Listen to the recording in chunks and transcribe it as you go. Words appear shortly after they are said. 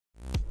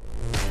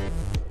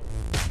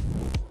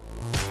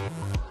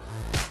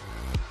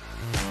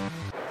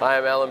Hi,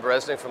 I'm Alan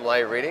Bresnik from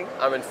Light Reading.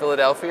 I'm in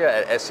Philadelphia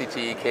at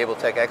SCTE Cable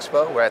Tech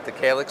Expo. We're at the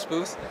Calix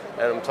booth,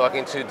 and I'm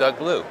talking to Doug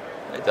Blue.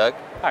 Hey, Doug.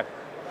 Hi.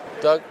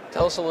 Doug,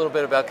 tell us a little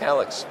bit about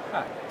Calix.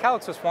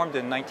 Calix was formed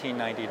in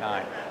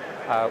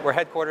 1999. We're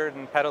headquartered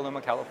in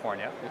Petaluma,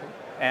 California,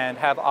 and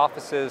have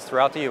offices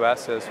throughout the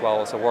US as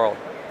well as the world.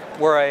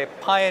 We're a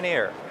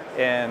pioneer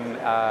in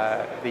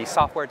the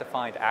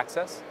software-defined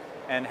access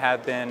and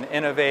have been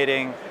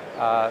innovating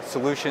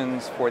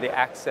solutions for the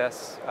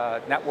access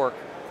network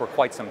for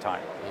quite some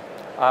time.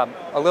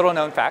 A little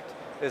known fact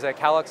is that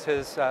Calix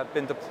has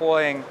been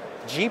deploying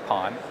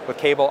GPON with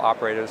cable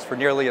operators for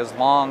nearly as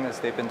long as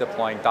they've been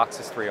deploying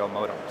DOCSIS 3.0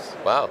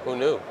 modems. Wow, who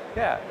knew?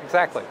 Yeah,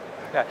 exactly.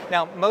 Yeah.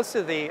 Now, most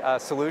of the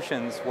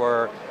solutions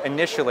were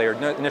initially, or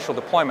initial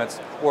deployments,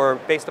 were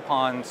based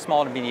upon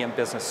small to medium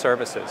business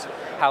services.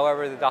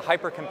 However, the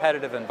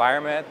hyper-competitive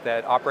environment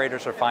that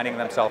operators are finding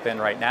themselves in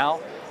right now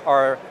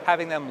are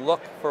having them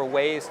look for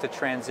ways to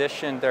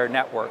transition their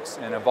networks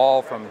and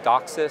evolve from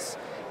DOCSIS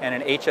and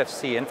an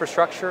HFC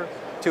infrastructure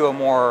to a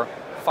more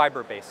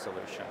fiber-based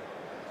solution.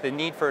 The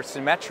need for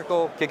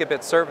symmetrical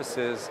gigabit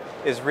services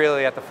is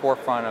really at the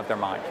forefront of their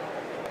mind.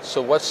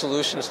 So what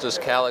solutions does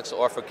Calix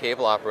offer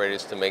cable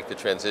operators to make the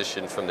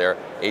transition from their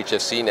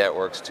HFC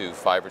networks to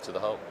fiber to the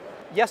home?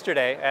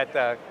 Yesterday at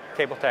the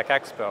Cable Tech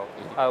Expo,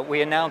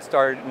 we announced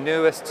our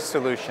newest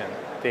solution,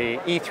 the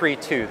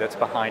E3-2 that's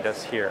behind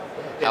us here.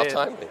 How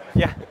timely.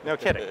 Yeah, no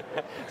kidding.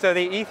 So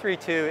the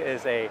E3-2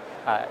 is a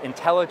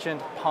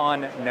intelligent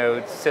PON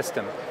node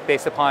system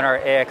based upon our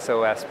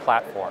AXOS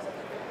platform.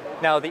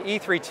 Now the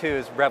E3-2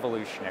 is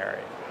revolutionary.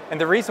 And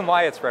the reason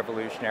why it's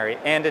revolutionary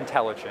and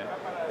intelligent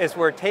is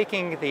we're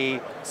taking the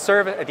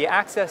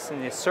access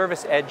and the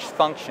service edge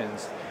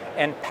functions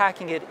and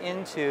packing it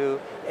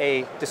into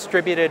a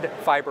distributed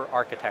fiber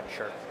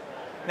architecture.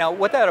 Now,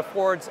 what that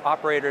affords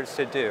operators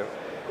to do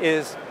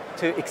is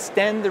to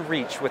extend the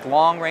reach with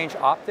long-range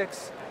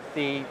optics,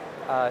 the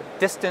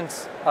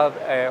distance of,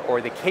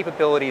 or the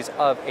capabilities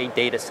of a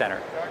data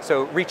center.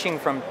 So reaching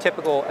from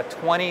typical a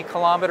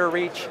 20-kilometer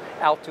reach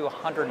out to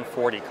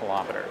 140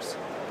 kilometers.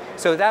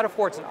 So that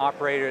affords an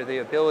operator the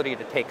ability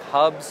to take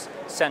hubs,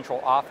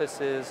 central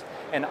offices,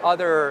 and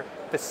other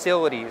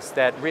facilities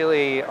that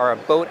really are a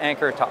boat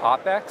anchor to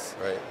Opex,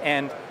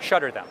 and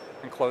shutter them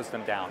and close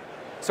them down.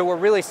 So we're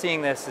really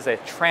seeing this as a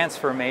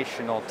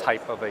transformational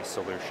type of a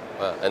solution.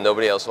 Wow. And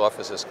nobody else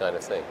offers this kind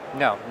of thing?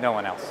 No, no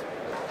one else.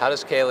 How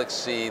does Calix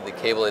see the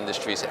cable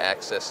industry's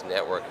access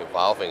network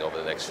evolving over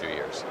the next few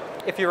years?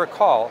 If you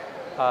recall,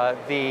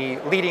 the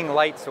Leading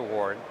Lights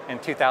Award in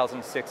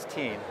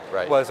 2016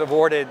 was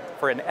awarded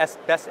for an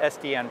best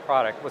SDN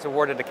product, was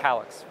awarded to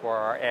Calix for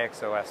our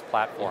AXOS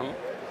platform.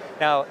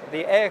 Now,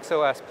 the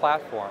AXOS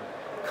platform,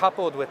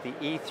 coupled with the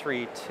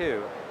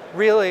E3-2,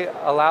 really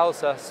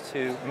allows us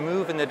to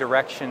move in the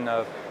direction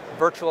of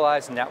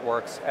virtualized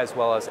networks as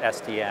well as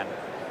SDN.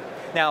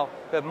 Now,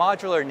 the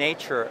modular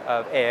nature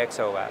of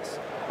AXOS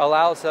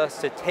allows us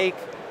to take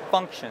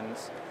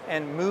functions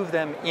and move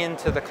them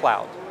into the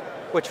cloud,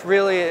 which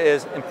really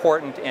is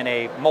important in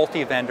a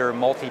multi-vendor,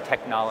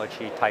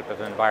 multi-technology type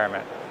of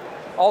environment.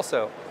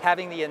 Also,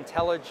 having the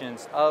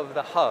intelligence of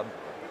the hub,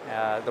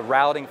 the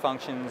routing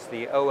functions,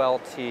 the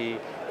OLT,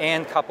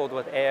 and coupled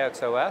with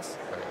AXOS,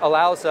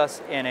 allows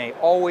us in an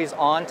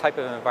always-on type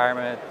of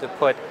environment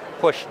to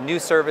push new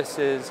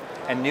services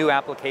and new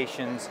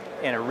applications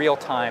in a real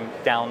time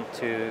down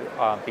to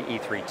the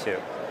E3-2.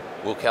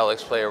 Will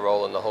Calix play a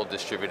role in the whole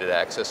distributed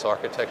access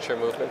architecture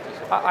movement?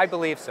 I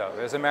believe so.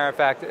 As a matter of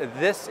fact,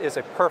 this is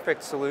a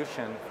perfect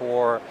solution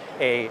for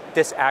a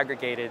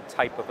disaggregated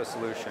type of a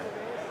solution.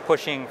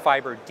 Pushing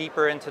fiber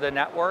deeper into the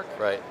network,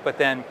 but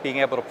then being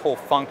able to pull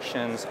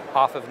functions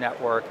off of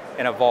network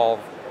and evolve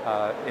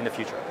in the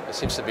future. It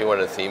seems to be one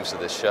of the themes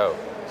of this show.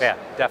 Yeah,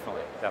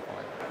 definitely,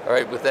 definitely. All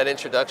right, with that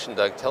introduction,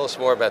 Doug, tell us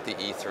more about the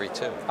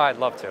E3-2. I'd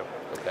love to.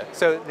 Okay.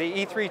 So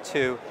the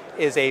E3-2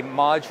 is a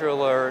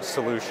modular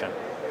solution.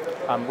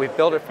 We've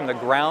built it from the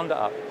ground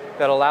up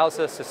that allows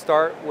us to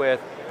start with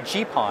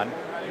GPON,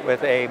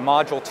 with a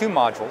module, 2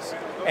 modules,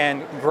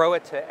 and grow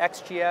it to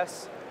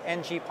XGS,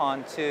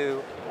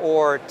 NGPON2,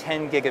 or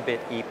 10 gigabit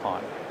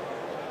EPON.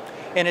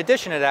 In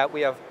addition to that,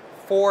 we have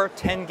 4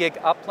 10 gig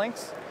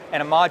uplinks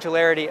and a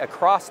modularity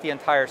across the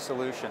entire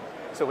solution.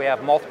 So we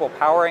have multiple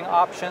powering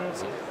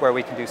options where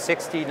we can do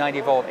 60,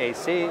 90 volt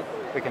AC,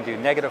 we can do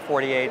negative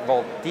 48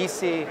 volt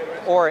DC,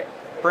 or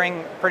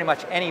bring pretty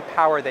much any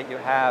power that you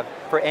have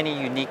for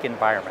any unique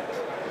environment.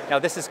 Now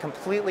this is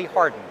completely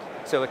hardened,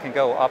 so it can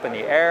go up in the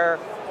air,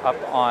 up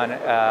on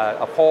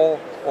a pole,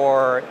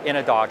 or in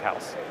a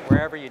doghouse,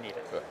 wherever you need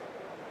it.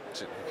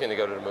 So can you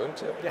go to the moon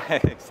too? Yeah,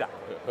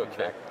 exactly.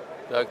 Okay.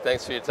 Doug,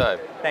 thanks for your time.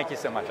 Thank you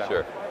so much, Alan.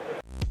 Sure.